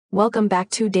Welcome back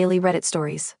to Daily Reddit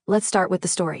Stories. Let's start with the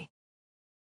story.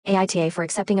 AITA for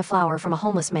accepting a flower from a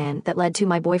homeless man that led to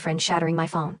my boyfriend shattering my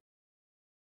phone.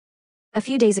 A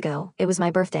few days ago, it was my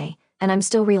birthday, and I'm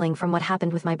still reeling from what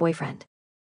happened with my boyfriend.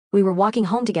 We were walking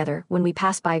home together when we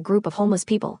passed by a group of homeless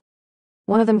people.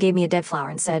 One of them gave me a dead flower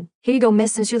and said, "Here you go,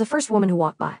 miss, since you're the first woman who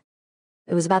walked by."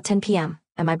 It was about 10 p.m.,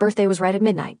 and my birthday was right at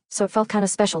midnight, so it felt kind of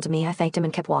special to me. I thanked him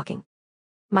and kept walking.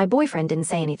 My boyfriend didn't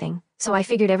say anything, so I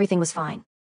figured everything was fine.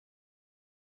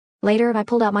 Later, I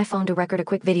pulled out my phone to record a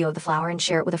quick video of the flower and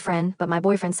share it with a friend, but my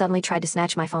boyfriend suddenly tried to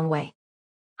snatch my phone away.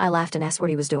 I laughed and asked what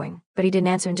he was doing, but he didn't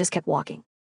answer and just kept walking.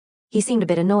 He seemed a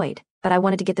bit annoyed, but I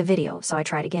wanted to get the video, so I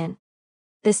tried again.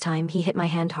 This time, he hit my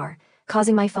hand hard,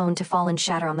 causing my phone to fall and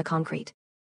shatter on the concrete.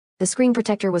 The screen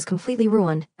protector was completely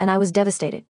ruined, and I was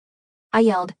devastated. I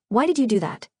yelled, "Why did you do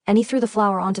that?" And he threw the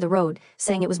flower onto the road,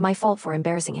 saying it was my fault for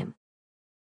embarrassing him.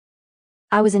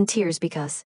 I was in tears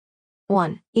because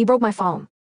 1. He broke my phone.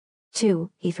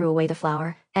 2. He threw away the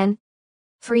flower, and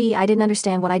 3. I didn't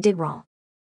understand what I did wrong.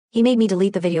 He made me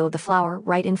delete the video of the flower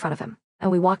right in front of him, and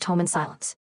we walked home in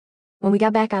silence. When we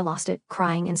got back, I lost it,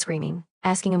 crying and screaming,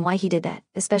 asking him why he did that,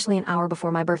 especially an hour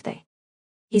before my birthday.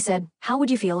 He said, "How would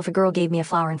you feel if a girl gave me a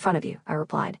flower in front of you?" I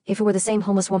replied, "If it were the same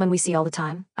homeless woman we see all the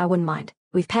time, I wouldn't mind.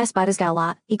 We've passed by this guy a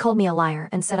lot." He called me a liar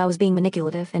and said I was being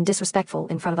manipulative and disrespectful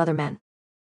in front of other men.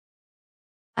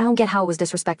 I don't get how it was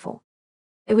disrespectful.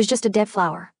 It was just a dead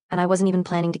flower, and I wasn't even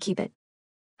planning to keep it.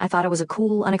 I thought it was a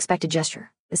cool, unexpected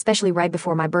gesture, especially right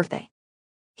before my birthday.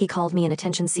 He called me an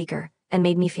attention seeker and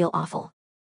made me feel awful.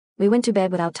 We went to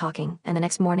bed without talking, and the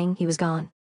next morning he was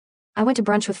gone. I went to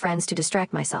brunch with friends to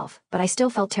distract myself, but I still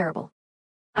felt terrible.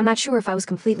 I'm not sure if I was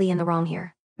completely in the wrong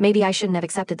here. Maybe I shouldn't have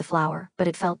accepted the flower, but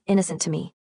it felt innocent to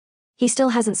me. He still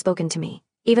hasn't spoken to me,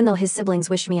 even though his siblings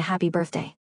wished me a happy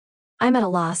birthday. I'm at a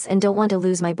loss and don't want to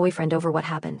lose my boyfriend over what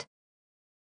happened.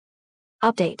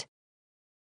 Update.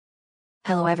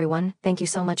 Hello everyone, thank you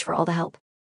so much for all the help.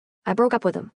 I broke up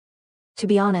with him. To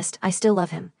be honest, I still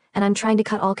love him, and I'm trying to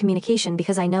cut all communication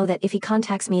because I know that if he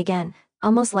contacts me again,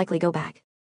 I'll most likely go back.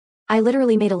 I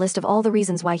literally made a list of all the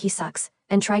reasons why he sucks,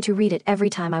 and try to read it every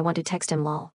time I want to text him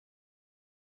lol.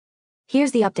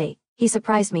 Here's the update. He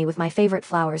surprised me with my favorite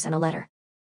flowers and a letter.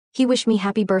 He wished me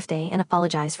happy birthday and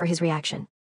apologized for his reaction.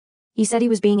 He said he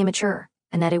was being immature,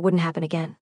 and that it wouldn't happen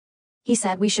again. He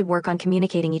said we should work on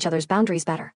communicating each other's boundaries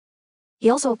better. He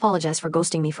also apologized for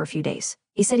ghosting me for a few days.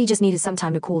 He said he just needed some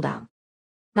time to cool down.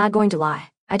 Not going to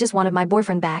lie, I just wanted my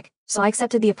boyfriend back, so I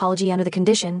accepted the apology under the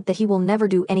condition that he will never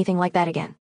do anything like that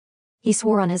again. He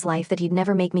swore on his life that he'd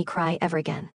never make me cry ever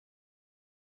again.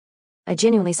 I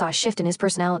genuinely saw a shift in his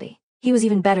personality. He was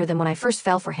even better than when I first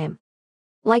fell for him.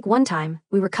 Like one time,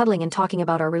 we were cuddling and talking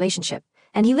about our relationship,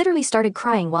 and he literally started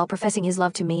crying while professing his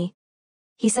love to me.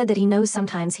 He said that he knows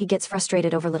sometimes he gets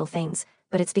frustrated over little things,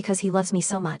 but it's because he loves me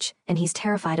so much, and he's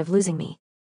terrified of losing me.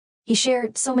 He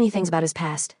shared so many things about his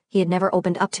past. He had never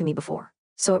opened up to me before,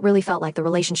 so it really felt like the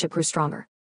relationship grew stronger.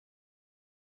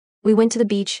 We went to the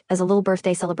beach as a little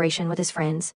birthday celebration with his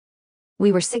friends.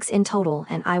 We were 6 in total,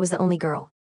 and I was the only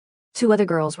girl. 2 other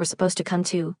girls were supposed to come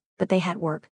too, but they had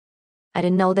work. I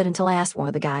didn't know that until I asked one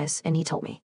of the guys, and he told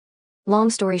me.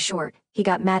 Long story short, he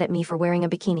got mad at me for wearing a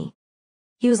bikini.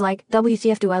 He was like,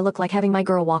 "WTF do I look like having my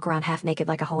girl walk around half naked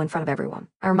like a hoe in front of everyone?"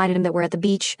 I reminded him that we're at the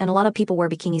beach, and a lot of people wear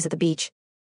bikinis at the beach.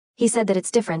 He said that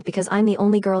it's different because I'm the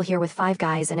only girl here with 5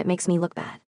 guys and it makes me look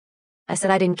bad. I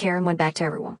said I didn't care and went back to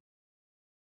everyone.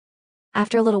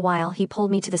 After a little while, he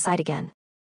pulled me to the side again.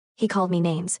 He called me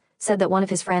names, said that one of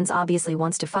his friends obviously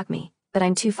wants to fuck me, but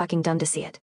I'm too fucking dumb to see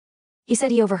it. He said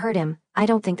he overheard him. I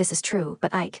don't think this is true,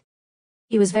 but Ike.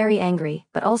 He was very angry,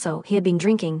 but also he had been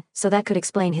drinking, so that could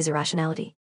explain his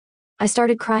irrationality. I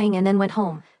started crying and then went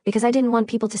home, because I didn't want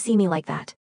people to see me like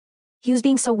that. He was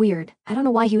being so weird. I don't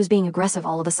know why he was being aggressive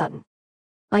all of a sudden.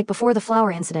 Like before the flower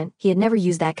incident, he had never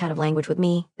used that kind of language with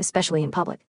me, especially in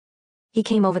public. He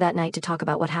came over that night to talk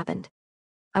about what happened.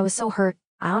 I was so hurt,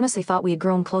 I honestly thought we had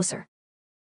grown closer.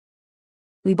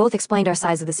 We both explained our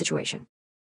sides of the situation.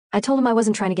 I told him I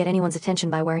wasn't trying to get anyone's attention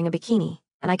by wearing a bikini,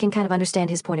 and I can kind of understand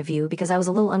his point of view because I was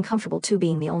a little uncomfortable too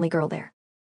being the only girl there.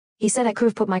 He said I could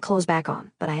have put my clothes back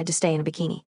on, but I had to stay in a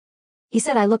bikini. He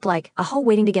said I looked like a hoe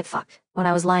waiting to get fucked when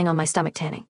I was lying on my stomach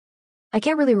tanning. I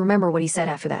can't really remember what he said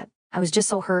after that. I was just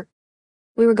so hurt.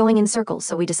 We were going in circles,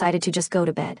 so we decided to just go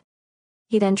to bed.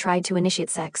 He then tried to initiate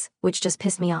sex, which just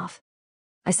pissed me off.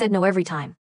 I said no every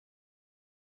time.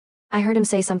 I heard him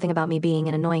say something about me being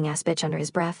an annoying ass bitch under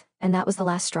his breath, and that was the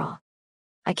last straw.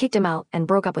 I kicked him out and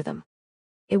broke up with him.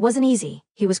 It wasn't easy.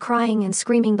 He was crying and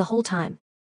screaming the whole time.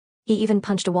 He even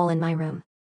punched a wall in my room.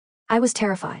 I was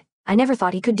terrified. I never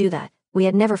thought he could do that. We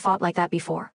had never fought like that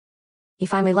before. He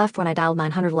finally left when I dialed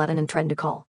 911 and threatened to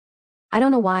call. I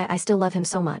don't know why I still love him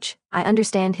so much. I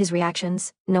understand his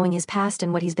reactions, knowing his past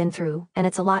and what he's been through, and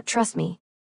it's a lot, trust me.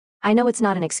 I know it's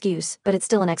not an excuse, but it's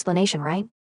still an explanation, right?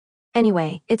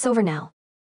 Anyway, it's over now.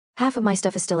 Half of my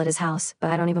stuff is still at his house, but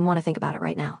I don't even want to think about it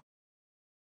right now.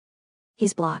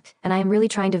 He's blocked, and I am really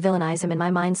trying to villainize him in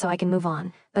my mind so I can move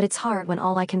on, but it's hard when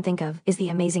all I can think of is the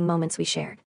amazing moments we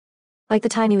shared. Like the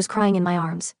time he was crying in my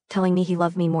arms, telling me he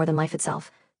loved me more than life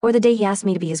itself, or the day he asked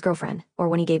me to be his girlfriend, or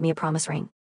when he gave me a promise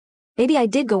ring. Maybe I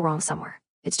did go wrong somewhere.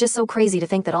 It's just so crazy to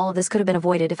think that all of this could have been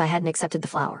avoided if I hadn't accepted the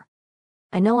flower.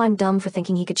 I know I'm dumb for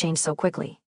thinking he could change so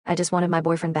quickly. I just wanted my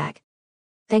boyfriend back.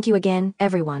 Thank you again,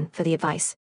 everyone, for the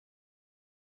advice.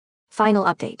 Final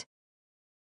update.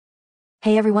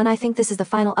 Hey everyone, I think this is the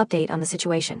final update on the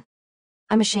situation.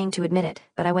 I'm ashamed to admit it,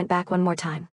 but I went back one more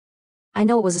time. I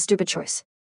know it was a stupid choice.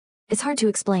 It's hard to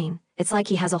explain. It's like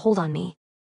he has a hold on me.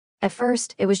 At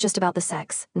first, it was just about the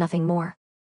sex, nothing more.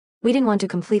 We didn't want to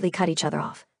completely cut each other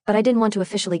off, but I didn't want to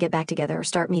officially get back together or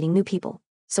start meeting new people,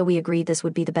 so we agreed this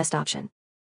would be the best option.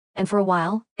 And for a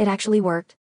while, it actually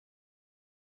worked.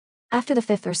 After the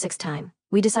 5th or 6th time,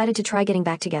 we decided to try getting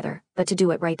back together, but to do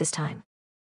it right this time.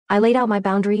 I laid out my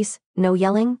boundaries: no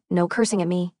yelling, no cursing at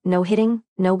me, no hitting,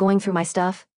 no going through my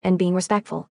stuff, and being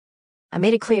respectful. I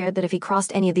made it clear that if he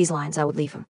crossed any of these lines, I would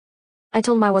leave him. I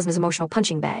told him I wasn't his emotional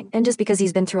punching bag, and just because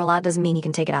he's been through a lot doesn't mean he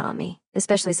can take it out on me,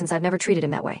 especially since I've never treated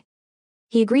him that way.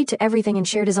 He agreed to everything and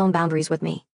shared his own boundaries with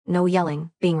me: no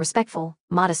yelling, being respectful,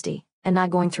 modesty, and not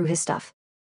going through his stuff.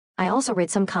 I also read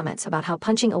some comments about how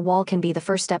punching a wall can be the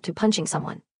first step to punching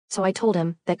someone, so I told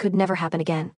him that could never happen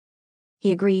again.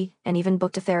 He agreed, and even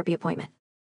booked a therapy appointment.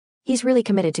 He's really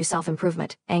committed to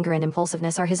self-improvement. Anger and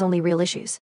impulsiveness are his only real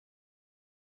issues.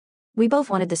 We both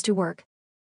wanted this to work.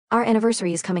 Our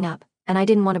anniversary is coming up, and I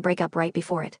didn't want to break up right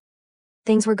before it.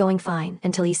 Things were going fine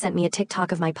until he sent me a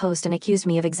TikTok of my post and accused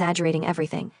me of exaggerating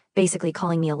everything, basically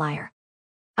calling me a liar.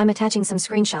 I'm attaching some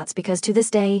screenshots because to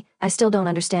this day, I still don't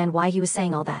understand why he was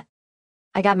saying all that.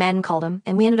 I got mad and called him,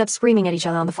 and we ended up screaming at each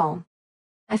other on the phone.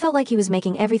 I felt like he was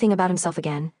making everything about himself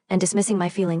again, and dismissing my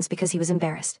feelings because he was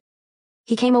embarrassed.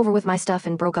 He came over with my stuff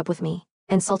and broke up with me,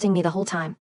 insulting me the whole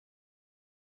time.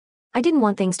 I didn't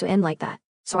want things to end like that,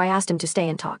 so I asked him to stay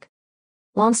and talk.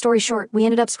 Long story short, we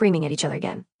ended up screaming at each other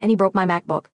again, and he broke my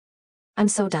MacBook. I'm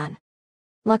so done.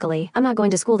 Luckily, I'm not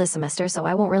going to school this semester, so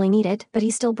I won't really need it, but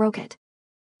he still broke it.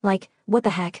 Like, what the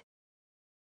heck?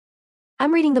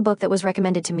 I'm reading the book that was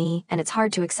recommended to me, and it's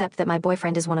hard to accept that my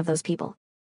boyfriend is one of those people.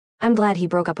 I'm glad he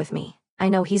broke up with me. I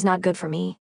know he's not good for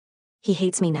me. He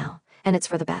hates me now, and it's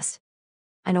for the best.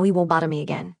 I know he won't bother me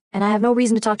again, and I have no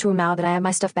reason to talk to him now that I have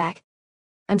my stuff back.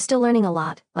 I'm still learning a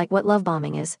lot, like what love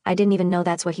bombing is. I didn't even know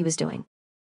that's what he was doing.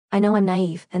 I know I'm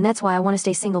naive, and that's why I want to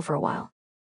stay single for a while.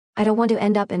 I don't want to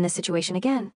end up in this situation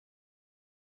again.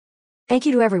 Thank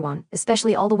you to everyone,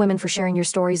 especially all the women, for sharing your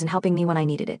stories and helping me when I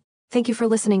needed it. Thank you for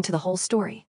listening to the whole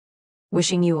story.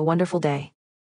 Wishing you a wonderful day.